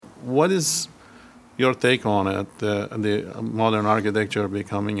what is your take on it, the modern architecture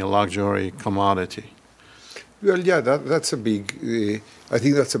becoming a luxury commodity? Well, yeah, that's a big. I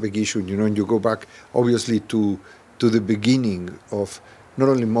think that's a big issue. And you go back obviously to the beginning of not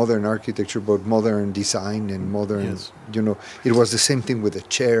only modern architecture but modern design and modern. Yes. It was the same thing with the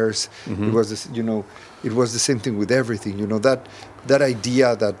chairs. Mm-hmm. It was it was the same thing with everything. That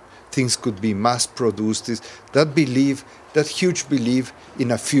idea that things could be mass produced, is that huge belief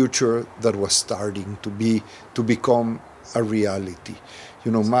in a future that was starting to become a reality.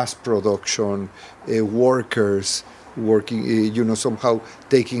 Mass production, workers working, somehow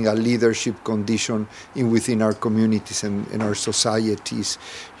taking a leadership condition within our communities and our societies.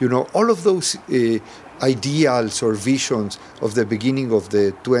 All of those ideals or visions of the beginning of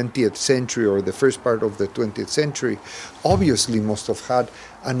the 20th century or the first part of the 20th century obviously must have had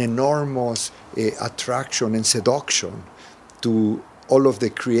an enormous attraction and seduction to all of the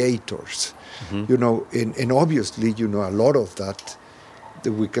creators. Mm-hmm. And obviously, a lot of that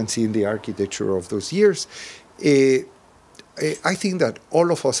we can see in the architecture of those years. I think that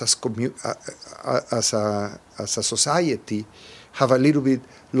all of us as a society have a little bit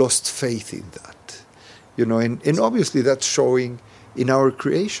lost faith in that, and obviously that's showing in our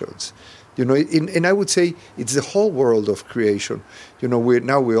creations, and I would say it's the whole world of creation.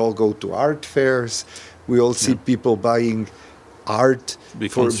 We all go to art fairs, we all see people buying art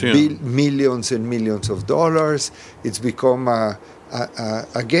for millions and millions of dollars. It's become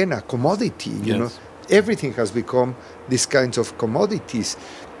again a commodity. Yes. Everything has become these kinds of commodities.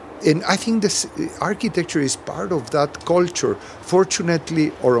 And I think this architecture is part of that culture,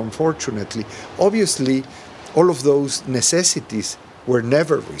 fortunately or unfortunately. Obviously, all of those necessities were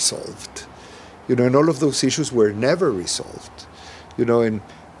never resolved. And all of those issues were never resolved. And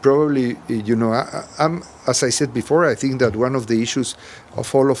probably, I'm, as I said before, I think that one of the issues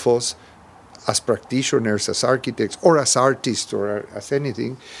of all of us as practitioners, as architects, or as artists, or as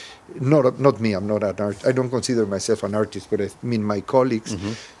anything, not me, I'm not an artist. I don't consider myself an artist, but I mean my colleagues,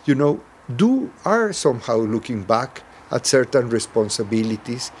 mm-hmm. Are somehow looking back at certain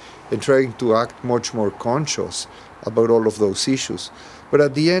responsibilities and trying to act much more conscious about all of those issues. But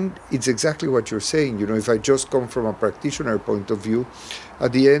at the end, it's exactly what you're saying. If I just come from a practitioner point of view,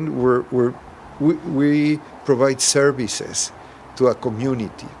 at the end, we provide services to a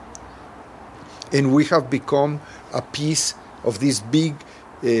community. And we have become a piece of this big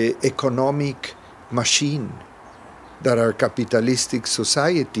economic machine that our capitalistic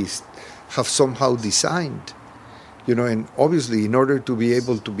societies have somehow designed. And obviously, in order to be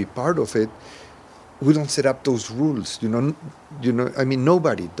able to be part of it, we don't set up those rules.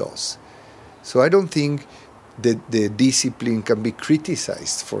 Nobody does. So I don't think that the discipline can be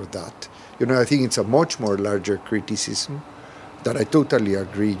criticized for that. I think it's a much more larger criticism that I totally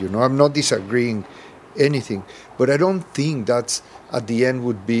agree. I'm not disagreeing anything, but I don't think that's at the end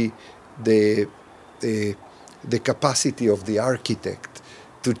would be the capacity of the architect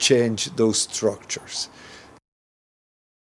to change those structures.